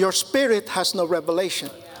 Your spirit has no revelation.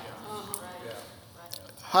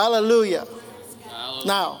 Hallelujah.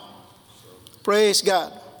 Now, praise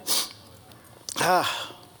God.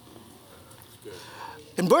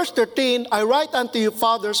 In verse 13, I write unto you,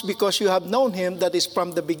 fathers, because you have known him that is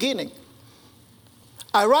from the beginning.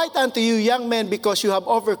 I write unto you, young men, because you have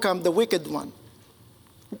overcome the wicked one.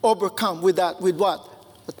 Overcome with that, with what?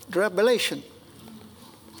 With revelation.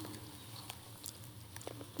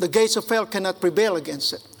 The gates of hell cannot prevail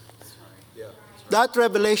against it. That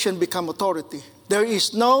revelation become authority. There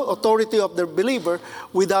is no authority of the believer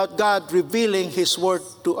without God revealing his word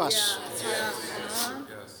to us.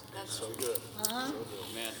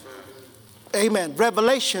 Amen.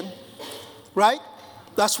 Revelation, right?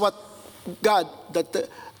 That's what God,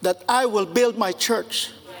 that I will build my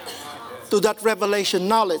church to that revelation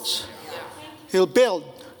knowledge. He'll build,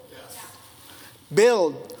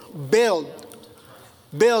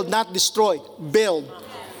 not destroy, build.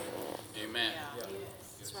 Amen.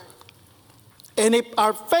 And if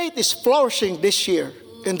our faith is flourishing this year,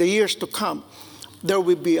 in the years to come, there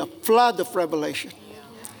will be a flood of revelation.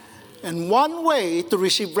 And one way to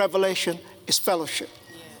receive revelation is fellowship.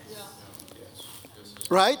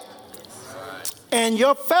 Right? And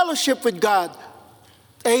your fellowship with God,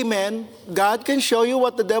 amen, God can show you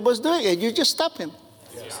what the devil is doing, and you just stop him.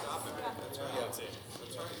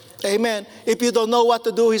 Amen. If you don't know what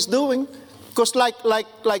to do, he's doing. Because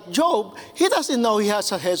like Job, he doesn't know he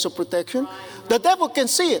has a hedge of protection. The devil can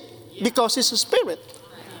see it because he's a spirit.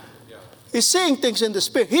 He's seeing things in the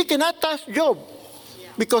spirit. He cannot touch Job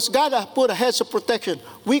because God has put a hedge of protection.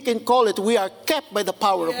 We can call it, we are kept by the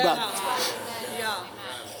power of God.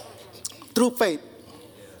 Through faith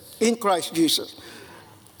in Christ Jesus.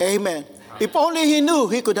 Amen. If only he knew,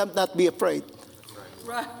 he could have not be afraid.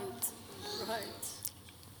 Right.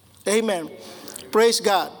 Amen. Praise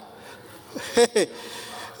God.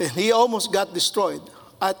 He almost got destroyed.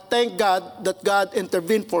 I thank God that God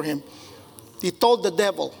intervened for him. He told the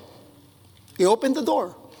devil, he opened the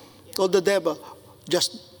door, told the devil,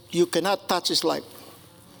 just, you cannot touch his life.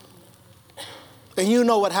 And you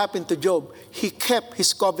know what happened to Job. He kept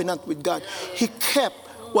his covenant with God. He kept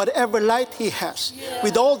whatever light he has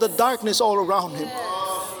with all the darkness all around him.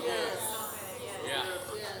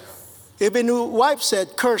 Even his wife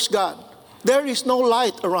said, curse God. There is no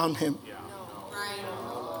light around him.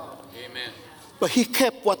 But he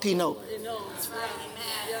kept what he knew.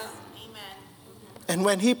 And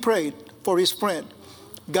when he prayed, for his friend,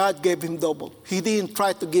 God gave him double. He didn't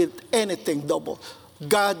try to give anything double.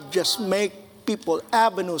 God just made people,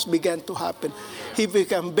 avenues began to happen. He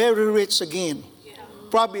became very rich again.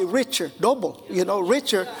 Probably richer, double,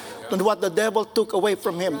 richer than what the devil took away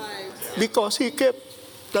from him. Because he kept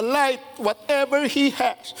the light, whatever he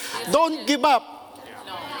has. Don't give up.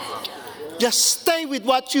 Just stay with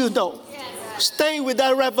what you know. Stay with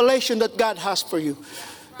that revelation that God has for you.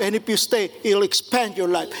 And if you stay, it'll expand your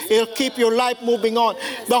life. It'll keep your life moving on.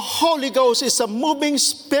 The Holy Ghost is a moving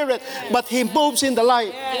spirit, but he moves in the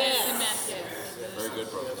light.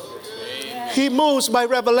 He moves by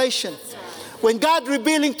revelation. When God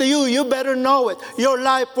revealing to you, you better know it. Your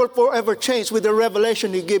life will forever change with the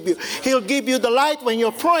revelation he give you. He'll give you the light when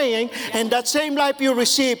you're praying, and that same light you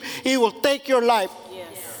receive, he will take your life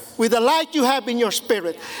with the light you have in your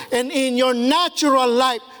spirit. And in your natural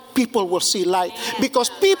life, people will see light.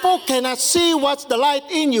 Because people cannot see what's the light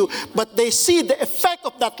in you, but they see the effect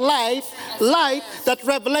of that light, that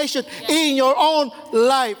revelation in your own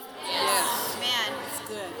life. Amen. That's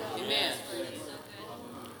good. Amen.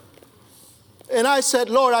 And I said,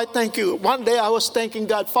 Lord, I thank you. One day I was thanking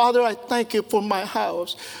God, Father, I thank you for my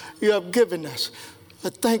house you have given us. I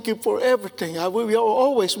thank you for everything.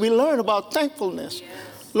 We learn about thankfulness.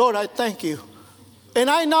 Lord, I thank you. And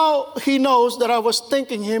I know he knows that I was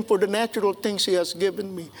thanking him for the natural things he has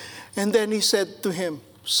given me. And then he said to him,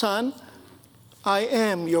 son, I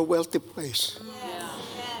am your wealthy place.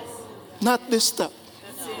 Not this stuff.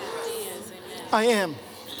 I am.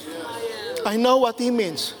 I know what he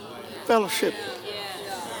means. Fellowship.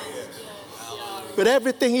 With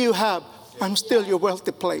everything you have, I'm still your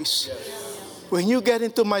wealthy place. When you get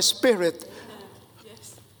into my spirit,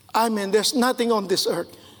 there's nothing on this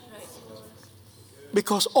earth.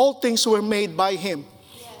 Because all things were made by him.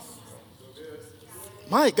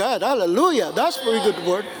 My God, hallelujah. That's a very good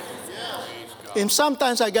word. And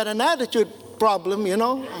sometimes I got an attitude problem, I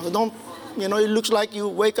don't, it looks like you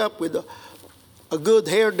wake up with a good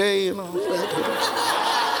hair day,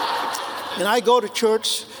 And I go to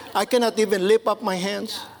church, I cannot even lift up my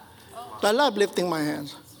hands. I love lifting my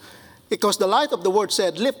hands. Because the light of the word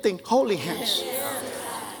said, lifting holy hands.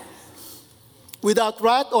 Without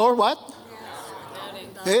wrath or what?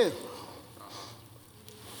 Hey.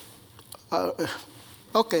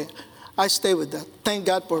 Okay, I stay with that. Thank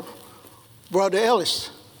God for Brother Ellis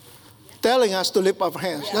telling us to lift our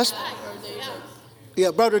hands. That's,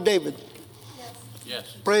 Brother David.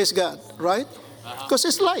 Yes. Praise God, right? Because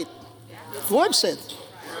it's light. The word said,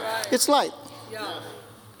 it's light.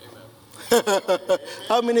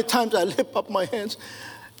 How many times I lift up my hands,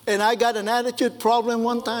 and I got an attitude problem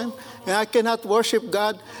one time, and I cannot worship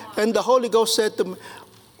God, and the Holy Ghost said to me,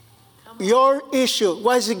 your issue,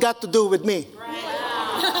 what has it got to do with me?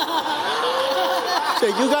 So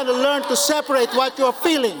you got to learn to separate what you're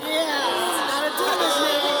feeling.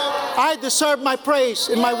 I deserve my praise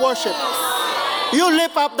in my worship. You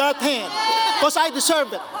lift up that hand, because I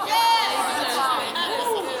deserve it.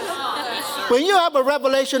 When you have a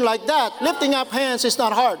revelation like that, lifting up hands is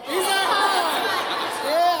not hard.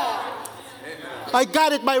 I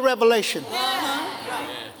got it by revelation.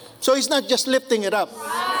 So it's not just lifting it up.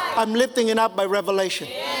 I'm lifting it up by revelation.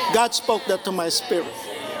 God spoke that to my spirit.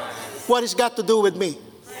 What it's got to do with me?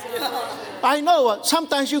 I know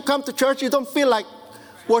sometimes you come to church, you don't feel like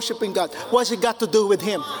worshiping God. What's it got to do with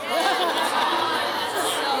him?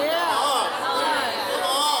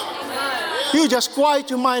 You just quiet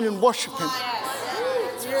your mind and worship him.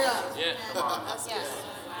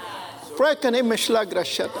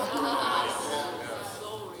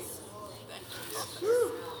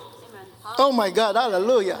 Oh my God,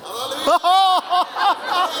 hallelujah.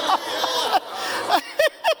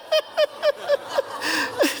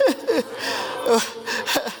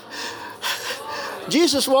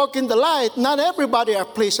 Jesus walked in the light. Not everybody are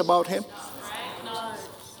pleased about him.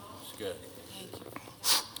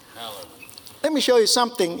 Let me show you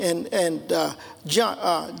something in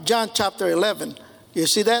John chapter 11. You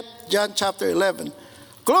see that? John chapter 11.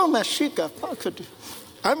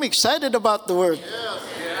 I'm excited about the word.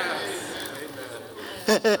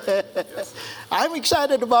 I'm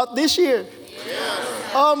excited about this year.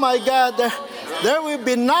 Oh my God, there will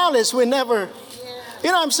be knowledge we never,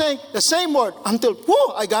 you know what I'm saying? The same word until,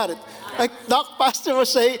 whoa, I got it. Like Doc Pastor was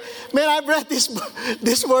saying, man, I've read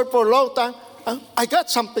this word for a long time. I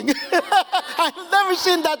got something. I've never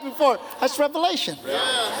seen that before. That's revelation.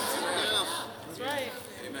 That's right.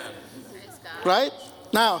 Amen. Right?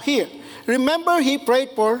 Now, here. Remember he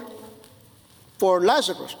prayed for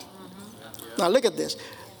Lazarus. Now, look at this.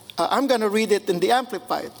 I'm going to read it in the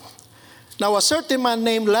Amplified. Now, a certain man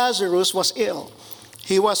named Lazarus was ill.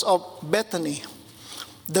 He was of Bethany,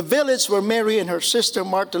 the village where Mary and her sister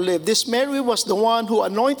Martha lived. This Mary was the one who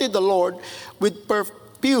anointed the Lord with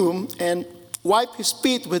perfume and wiped his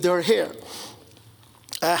feet with her hair.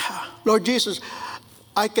 Lord Jesus,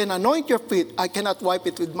 I can anoint your feet. I cannot wipe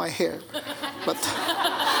it with my hair. But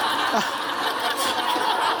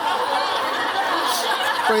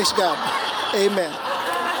praise God. Amen.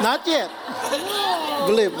 Not yet.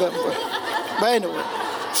 Believe them. But anyway.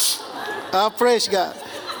 Praise God.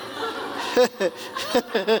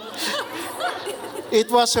 It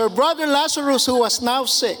was her brother Lazarus who was now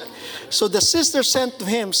sick. So the sister sent to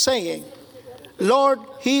him, saying, Lord,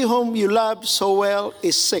 he whom you love so well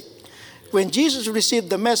is sick. When Jesus received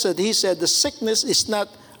the message, he said, the sickness is not,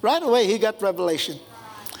 right away he got revelation.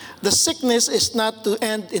 The sickness is not to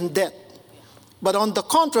end in death, but on the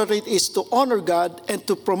contrary, it is to honor God and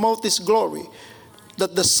to promote his glory,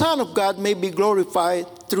 that the Son of God may be glorified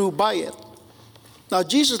through by it. Now,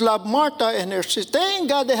 Jesus loved Martha and her sister. Thank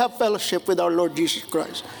God they have fellowship with our Lord Jesus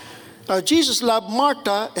Christ. Jesus loved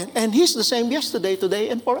Martha, and he's the same yesterday, today,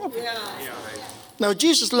 and forever. Yeah. Now,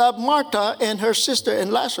 Jesus loved Martha and her sister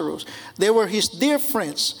and Lazarus. They were his dear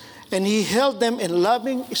friends, and he held them in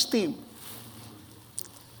loving esteem.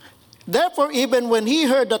 Therefore, even when he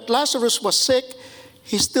heard that Lazarus was sick,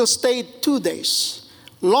 he still stayed 2 days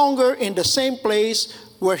longer in the same place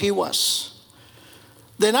where he was.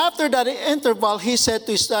 Then after that interval, he said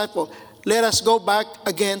to his disciples, let us go back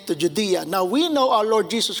again to Judea. Now, we know our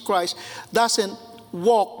Lord Jesus Christ doesn't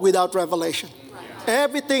walk without revelation.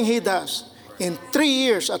 Everything he does, in 3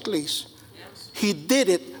 years at least, he did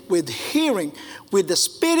it with hearing, with the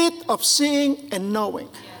spirit of seeing and knowing.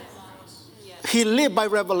 He lived by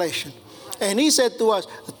revelation. And he said to us,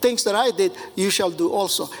 the things that I did, you shall do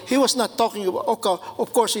also. He was not talking about, okay,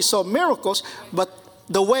 of course he saw miracles, but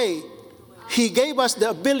the way he gave us the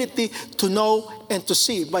ability to know and to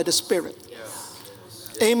see by the Spirit.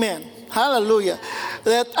 Amen. Hallelujah.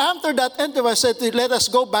 That after that interval, I said, let us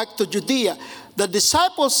go back to Judea. The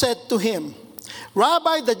disciples said to him,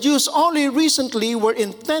 Rabbi, the Jews only recently were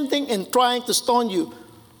intending and trying to stone you.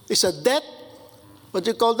 It's a death, what do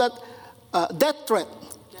you call that? Death threat.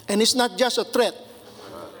 And it's not just a threat.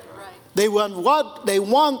 They want what? They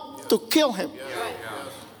want to kill him.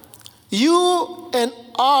 You and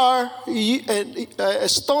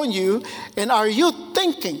stone you, and are you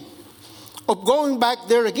thinking of going back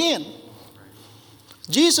there again?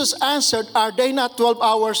 Jesus answered, are they not 12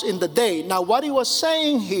 hours in the day? Now what he was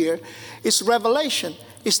saying here is revelation.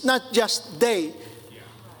 It's not just day.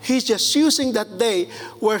 He's just using that day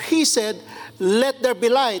where he said, let there be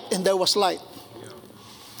light, and there was light.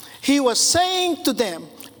 He was saying to them,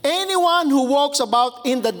 anyone who walks about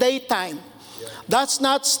in the daytime does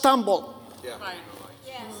not stumble.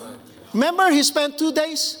 Remember, he spent 2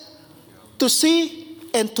 days to see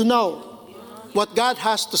and to know what God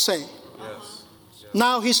has to say.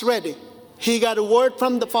 Now he's ready. He got a word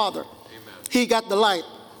from the Father. He got the light.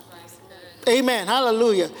 Amen.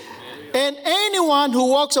 Hallelujah. And anyone who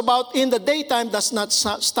walks about in the daytime does not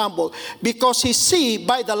stumble, because he sees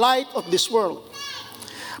by the light of this world.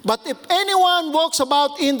 But if anyone walks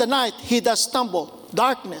about in the night, he does stumble.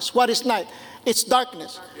 Darkness. What is night? It's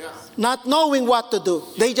darkness. Not knowing what to do.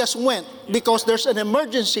 They just went because there's an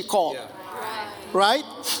emergency call. Right?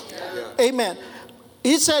 Amen.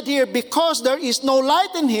 He said here, because there is no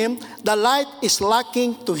light in him, the light is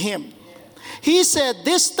lacking to him. He said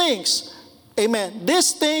these things, amen,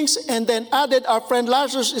 these things, and then added, our friend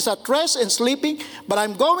Lazarus is at rest and sleeping, but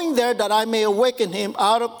I'm going there that I may awaken him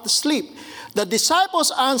out of the sleep. The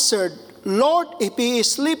disciples answered, Lord, if he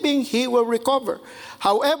is sleeping, he will recover.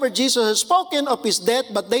 However, Jesus had spoken of his death,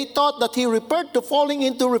 but they thought that he referred to falling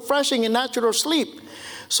into refreshing and natural sleep.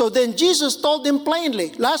 So then Jesus told them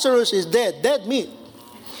plainly, Lazarus is dead, dead meat.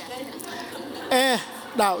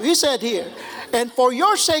 Now, he said here, and for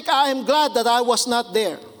your sake I am glad that I was not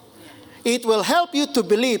there. It will help you to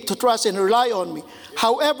believe, to trust, and rely on me.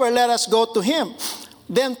 However, let us go to him.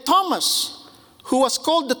 Then Thomas, who was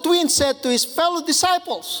called the twin, said to his fellow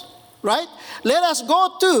disciples, right? Let us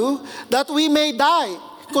go too, that we may die.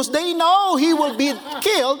 Because they know he will be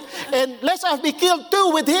killed, and let's us be killed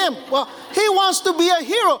too with him. Well, he wants to be a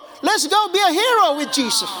hero. Let's go be a hero with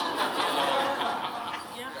Jesus.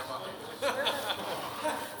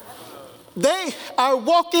 They are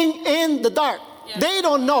walking in the dark. They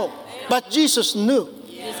don't know, but Jesus knew.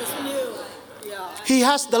 He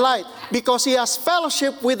has the light because he has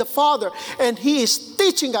fellowship with the Father, and he is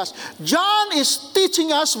teaching us. John is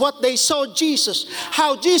teaching us what they saw Jesus,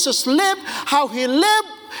 how Jesus lived, how he lived.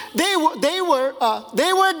 They were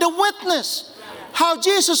the witness. how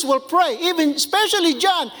Jesus will pray. Even especially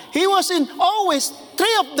John, he was in always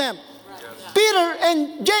three of them, Peter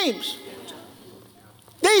and James.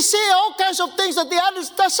 They see all kinds of things that the other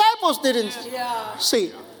disciples didn't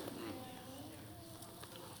see.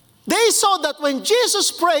 They saw that when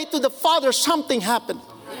Jesus prayed to the Father, something happened.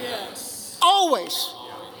 Yes. Always.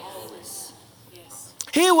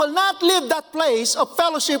 He will not leave that place of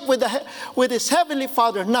fellowship with his heavenly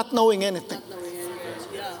Father not knowing anything.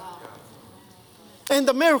 And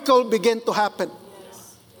the miracle began to happen.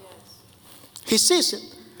 He sees it.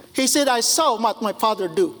 He said, I saw what my Father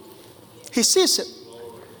do. He sees it.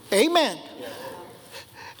 Amen.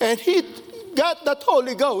 And he got that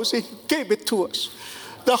Holy Ghost and gave it to us.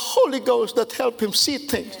 The Holy Ghost that helped him see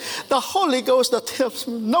things. The Holy Ghost that helps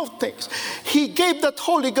him know things. He gave that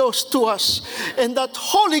Holy Ghost to us. And that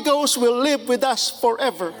Holy Ghost will live with us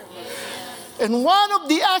forever. And one of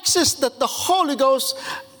the access that the Holy Ghost,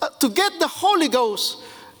 to get the Holy Ghost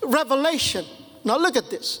revelation. Now look at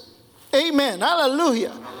this. Amen.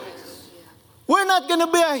 Hallelujah. We're not going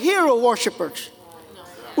to be a hero worshipers.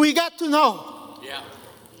 We got to know. Yeah.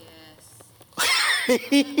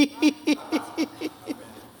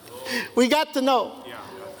 We got to know.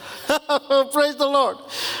 Praise the Lord.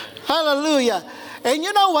 Hallelujah. And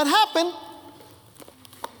you know what happened?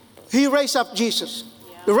 He raised up Jesus.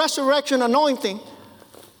 The resurrection anointing,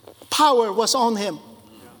 power was on him.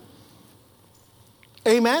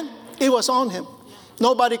 Amen? It was on him.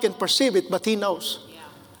 Nobody can perceive it, but he knows.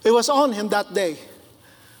 It was on him that day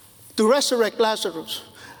to resurrect Lazarus.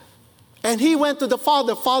 And he went to the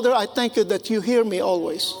Father. Father, I thank you that you hear me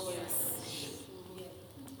always.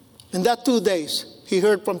 In that 2 days, he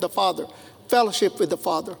heard from the Father, fellowship with the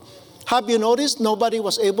Father. Have you noticed nobody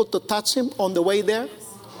was able to touch him on the way there?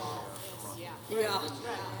 Yeah.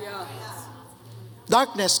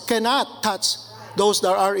 Darkness cannot touch those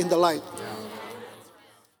that are in the light.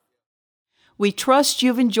 We trust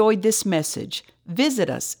you've enjoyed this message. Visit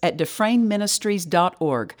us at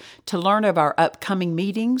dufresneministries.org to learn of our upcoming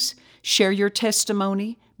meetings, share your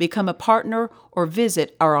testimony, become a partner, or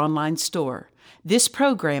visit our online store. This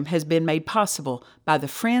program has been made possible by the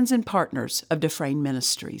friends and partners of Dufresne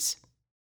Ministries.